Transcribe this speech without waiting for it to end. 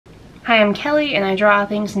Hi, I'm Kelly and I draw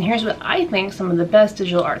things, and here's what I think some of the best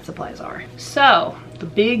digital art supplies are. So, the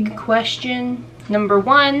big question, number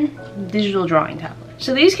one, digital drawing tablet.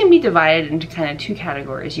 So these can be divided into kind of two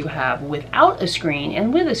categories. You have without a screen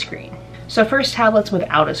and with a screen. So first, tablets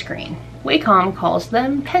without a screen. Wacom calls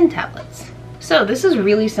them pen tablets. So this is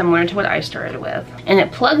really similar to what I started with, and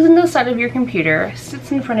it plugs into the side of your computer,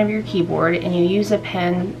 sits in front of your keyboard, and you use a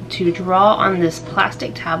pen to draw on this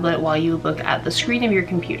plastic tablet while you look at the screen of your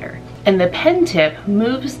computer. And the pen tip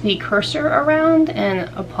moves the cursor around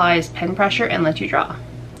and applies pen pressure and lets you draw.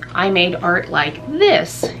 I made art like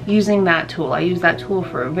this using that tool. I used that tool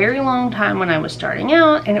for a very long time when I was starting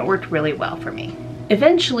out, and it worked really well for me.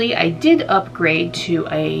 Eventually, I did upgrade to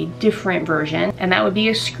a different version, and that would be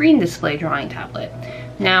a screen display drawing tablet.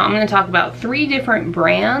 Now, I'm going to talk about 3 different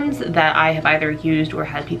brands that I have either used or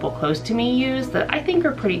had people close to me use that I think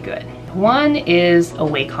are pretty good. One is a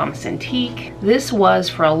Wacom Cintiq. This was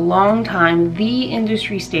for a long time the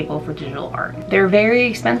industry staple for digital art. They're very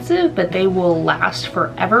expensive, but they will last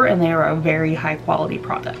forever, and they are a very high quality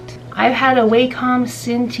product. I've had a Wacom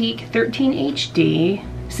Cintiq 13 HD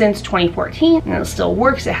since 2014, and it still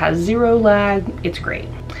works. It has 0 lag. It's great.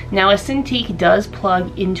 Now, a Cintiq does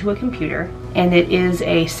plug into a computer, and it is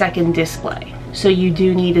a second display, so you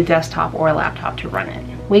do need a desktop or a laptop to run it.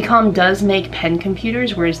 Wacom does make pen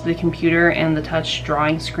computers, whereas the computer and the touch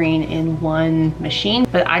drawing screen in one machine,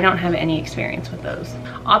 but I don't have any experience with those.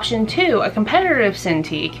 Option 2, a competitor of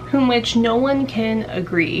Cintiq, whom which no one can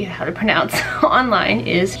agree how to pronounce online,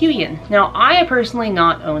 is Huion. Now, I have personally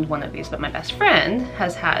not owned one of these, but my best friend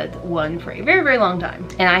has had one for a very, very long time,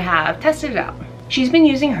 and I have tested it out. She's been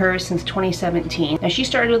using hers since 2017. Now, she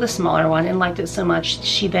started with a smaller one and liked it so much,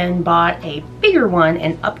 she then bought a bigger one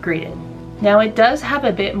and upgraded. Now, it does have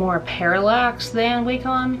a bit more parallax than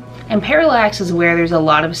Wacom, and parallax is where there's a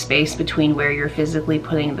lot of space between where you're physically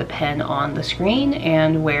putting the pen on the screen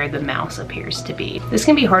and where the mouse appears to be. This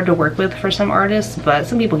can be hard to work with for some artists, but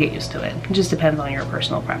some people get used to it. It just depends on your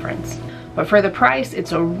personal preference. But for the price,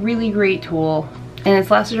 it's a really great tool, and it's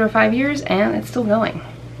lasted for 5 years and it's still going.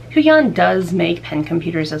 Huion does make pen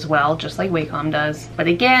computers as well, just like Wacom does, but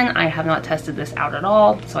again, I have not tested this out at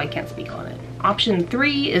all, so I can't speak on it. Option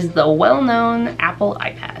 3 is the well-known Apple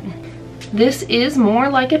iPad. This is more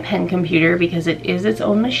like a pen computer because it is its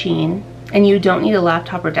own machine, and you don't need a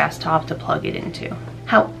laptop or desktop to plug it into.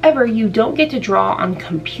 However, you don't get to draw on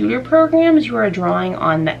computer programs, you are drawing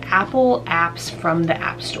on the Apple apps from the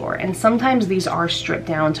App Store, and sometimes these are stripped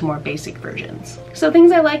down to more basic versions. So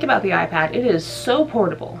things I like about the iPad, it is so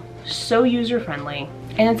portable, so user-friendly,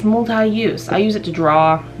 and it's multi-use. I use it to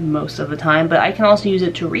draw most of the time, but I can also use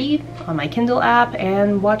it to read on my Kindle app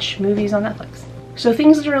and watch movies on Netflix. So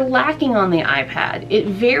things that are lacking on the iPad, it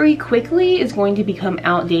very quickly is going to become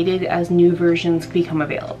outdated as new versions become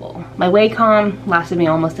available. My Wacom lasted me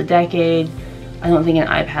almost a decade. I don't think an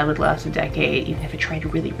iPad would last a decade, even if it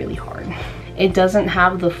tried really, really hard. It doesn't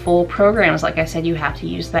have the full programs. Like I said, you have to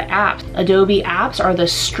use the apps. Adobe apps are the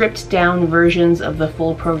stripped down versions of the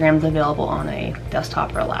full programs available on a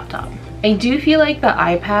desktop or a laptop. I do feel like the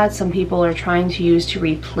iPad some people are trying to use to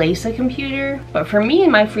replace a computer, but for me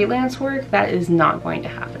in my freelance work, that is not going to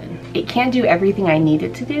happen. It can't do everything I need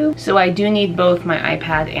it to do, so I do need both my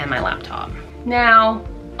iPad and my laptop. Now,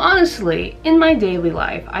 honestly, in my daily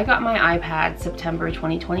life, I got my iPad September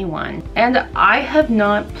 2021, and I have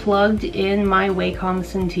not plugged in my Wacom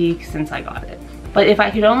Cintiq since I got it. But if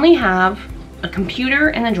I could only have a computer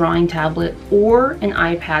and a drawing tablet or an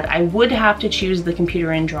iPad, I would have to choose the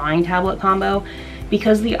computer and drawing tablet combo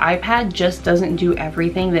because the iPad just doesn't do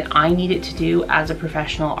everything that I need it to do as a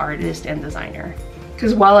professional artist and designer.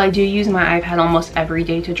 Because while I do use my iPad almost every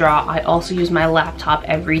day to draw, I also use my laptop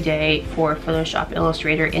every day for Photoshop,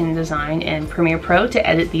 Illustrator, InDesign, and Premiere Pro to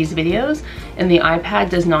edit these videos, and the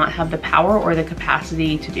iPad does not have the power or the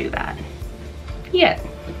capacity to do that yet.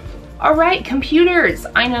 All right, computers.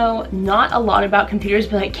 I know not a lot about computers,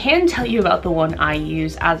 but I can tell you about the one I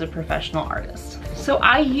use as a professional artist. So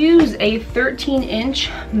I use a 13-inch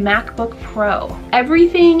MacBook Pro.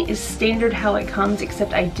 Everything is standard how it comes,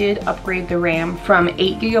 except I did upgrade the RAM from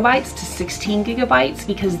 8 gigabytes to 16 gigabytes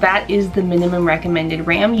because that is the minimum recommended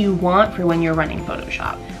RAM you want for when you're running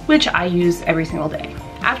Photoshop, which I use every single day.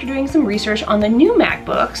 After doing some research on the new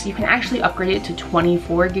MacBooks, you can actually upgrade it to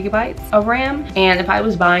 24 gigabytes of RAM. And if I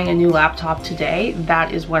was buying a new laptop today,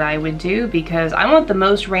 that is what I would do because I want the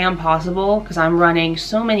most RAM possible because I'm running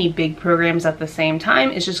so many big programs at the same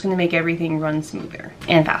time. It's just gonna make everything run smoother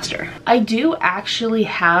and faster. I do actually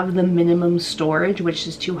have the minimum storage, which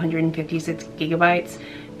is 256 gigabytes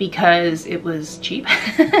because it was cheap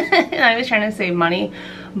and I was trying to save money.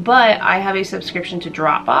 but I have a subscription to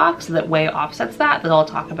Dropbox that way offsets that I'll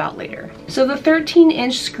talk about later. So the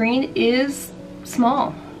 13-inch screen is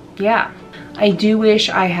small, yeah. I do wish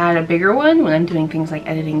I had a bigger one when I'm doing things like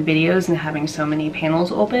editing videos and having so many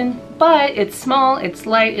panels open, but it's small, it's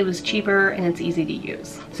light, it was cheaper, and it's easy to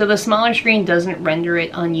use. So the smaller screen doesn't render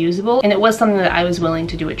it unusable, and it was something that I was willing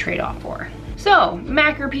to do a trade-off for. So,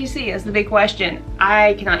 Mac or PC is the big question.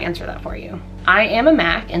 I cannot answer that for you. I am a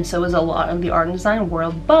Mac, and so is a lot of the art and design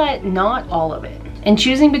world, but not all of it. And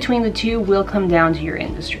choosing between the two will come down to your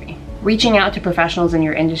industry. Reaching out to professionals in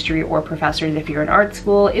your industry or professors if you're in art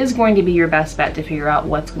school is going to be your best bet to figure out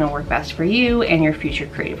what's going to work best for you and your future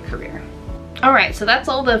creative career. All right, so that's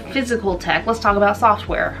all the physical tech. Let's talk about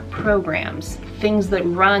software, programs, things that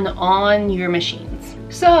run on your machines.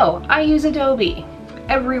 So I use Adobe.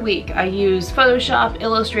 Every week I use Photoshop,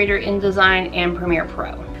 Illustrator, InDesign, and Premiere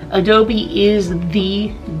Pro. Adobe is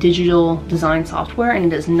the digital design software,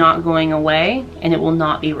 and it is not going away, and it will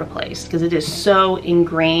not be replaced because it is so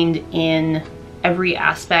ingrained in every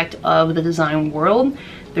aspect of the design world.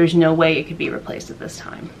 There's no way it could be replaced at this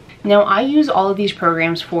time. Now, I use all of these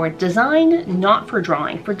programs for design, not for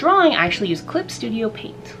drawing. For drawing, I actually use Clip Studio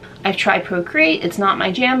Paint. I've tried Procreate. It's not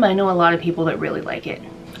my jam, but I know a lot of people that really like it.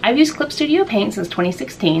 I've used Clip Studio Paint since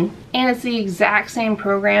 2016, and it's the exact same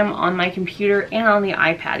program on my computer and on the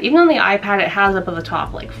iPad. Even on the iPad, it has up at the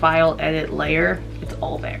top like File, Edit, Layer. It's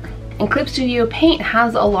all there. And Clip Studio Paint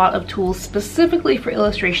has a lot of tools specifically for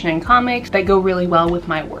illustration and comics that go really well with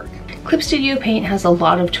my work. Clip Studio Paint has a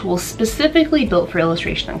lot of tools specifically built for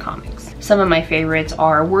illustration and comics. Some of my favorites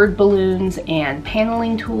are word balloons and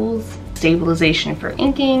paneling tools, stabilization for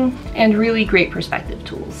inking, and really great perspective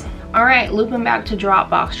tools. All right, looping back to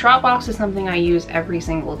Dropbox. Dropbox is something I use every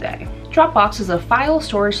single day. Dropbox is a file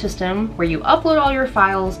storage system where you upload all your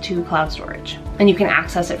files to cloud storage, and you can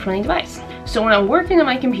access it from any device. So when I'm working on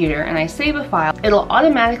my computer and I save a file, it'll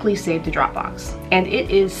automatically save to Dropbox, and it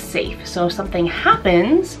is safe. So if something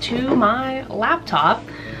happens to my laptop,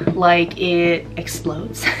 like it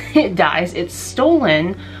explodes, it dies, it's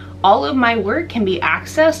stolen, all of my work can be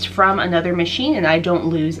accessed from another machine and I don't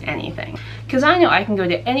lose anything. Because I know I can go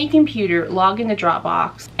to any computer, log into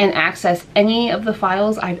Dropbox, and access any of the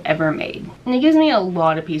files I've ever made. And it gives me a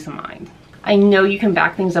lot of peace of mind. I know you can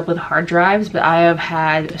back things up with hard drives, but I have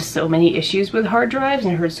had so many issues with hard drives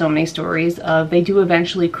and heard so many stories of they do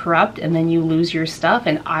eventually corrupt and then you lose your stuff,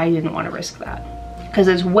 and I didn't want to risk that. Because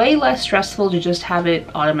it's way less stressful to just have it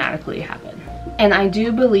automatically happen. And I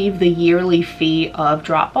do believe the yearly fee of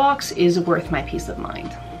Dropbox is worth my peace of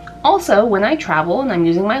mind. Also, when I travel and I'm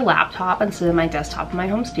using my laptop instead of my desktop in my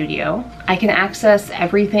home studio, I can access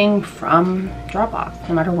everything from Dropbox,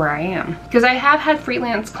 no matter where I am. Because I have had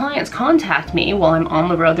freelance clients contact me while I'm on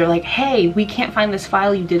the road. They're like, hey, we can't find this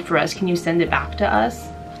file you did for us. Can you send it back to us?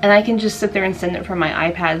 And I can just sit there and send it from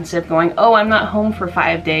my iPad instead of going, oh, I'm not home for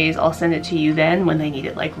 5 days. I'll send it to you then, when they need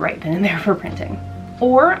it like right then and there for printing.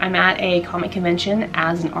 Or I'm at a comic convention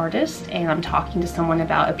as an artist and I'm talking to someone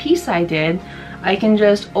about a piece I did. I can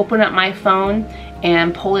just open up my phone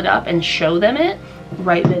and pull it up and show them it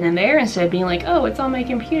right then and there, instead of being like, oh, it's on my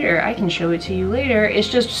computer, I can show it to you later. It's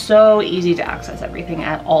just so easy to access everything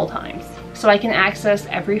at all times. So I can access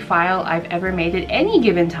every file I've ever made at any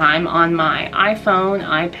given time on my iPhone,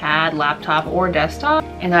 iPad, laptop, or desktop.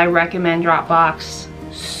 And I recommend Dropbox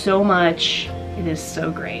so much. It is so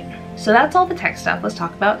great. So that's all the tech stuff. Let's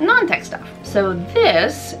talk about non-tech stuff. So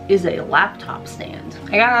this is a laptop stand.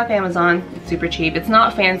 I got it off Amazon. It's super cheap. It's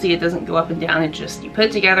not fancy. It doesn't go up and down. It just, you put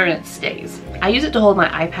it together and it stays. I use it to hold my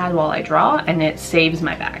iPad while I draw, and it saves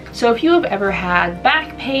my back. So if you have ever had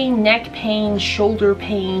back pain, neck pain, shoulder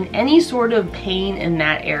pain, any sort of pain in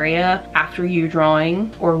that area after you're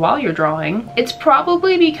drawing or while you're drawing, it's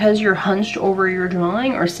probably because you're hunched over your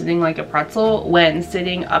drawing or sitting like a pretzel, when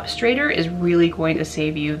sitting up straighter is really going to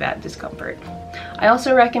save you that discomfort. I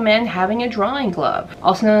also recommend having a drawing glove,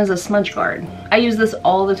 also known as a smudge guard. I use this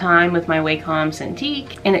all the time with my Wacom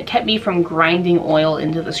Cintiq, and it kept me from grinding oil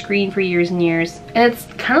into the screen for years and years. And it's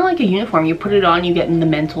kind of like a uniform. You put it on, you get in the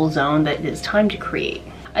mental zone that it is time to create.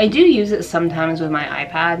 I do use it sometimes with my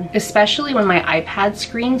iPad, especially when my iPad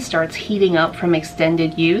screen starts heating up from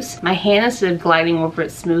extended use. My hand, instead of gliding over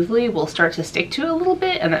it smoothly, will start to stick to it a little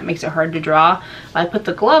bit, and that makes it hard to draw. I put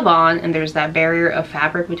the glove on and there's that barrier of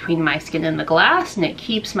fabric between my skin and the glass, and it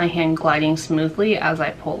keeps my hand gliding smoothly as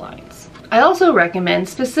I pull lines. I also recommend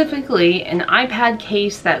specifically an iPad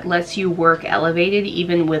case that lets you work elevated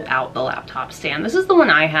even without the laptop stand. This is the one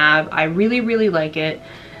I have. I really, really like it.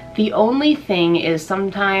 The only thing is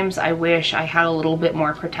sometimes I wish I had a little bit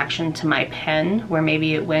more protection to my pen, where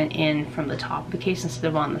maybe it went in from the top of the case instead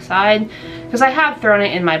of on the side, because I have thrown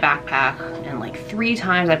it in my backpack and like 3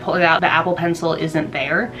 times I pulled it out, the Apple Pencil isn't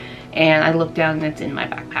there, and I look down and it's in my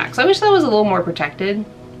backpack. So I wish that was a little more protected.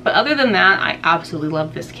 But other than that, I absolutely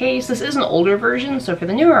love this case. This is an older version, so for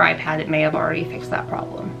the newer iPad, it may have already fixed that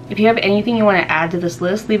problem. If you have anything you want to add to this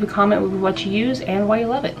list, leave a comment with what you use and why you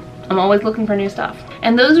love it. I'm always looking for new stuff.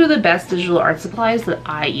 And those are the best digital art supplies that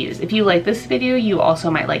I use. If you like this video, you also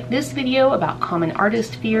might like this video about common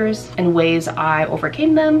artist fears and ways I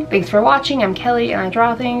overcame them. Thanks for watching. I'm Kelly and I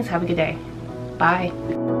draw things. Have a good day. Bye.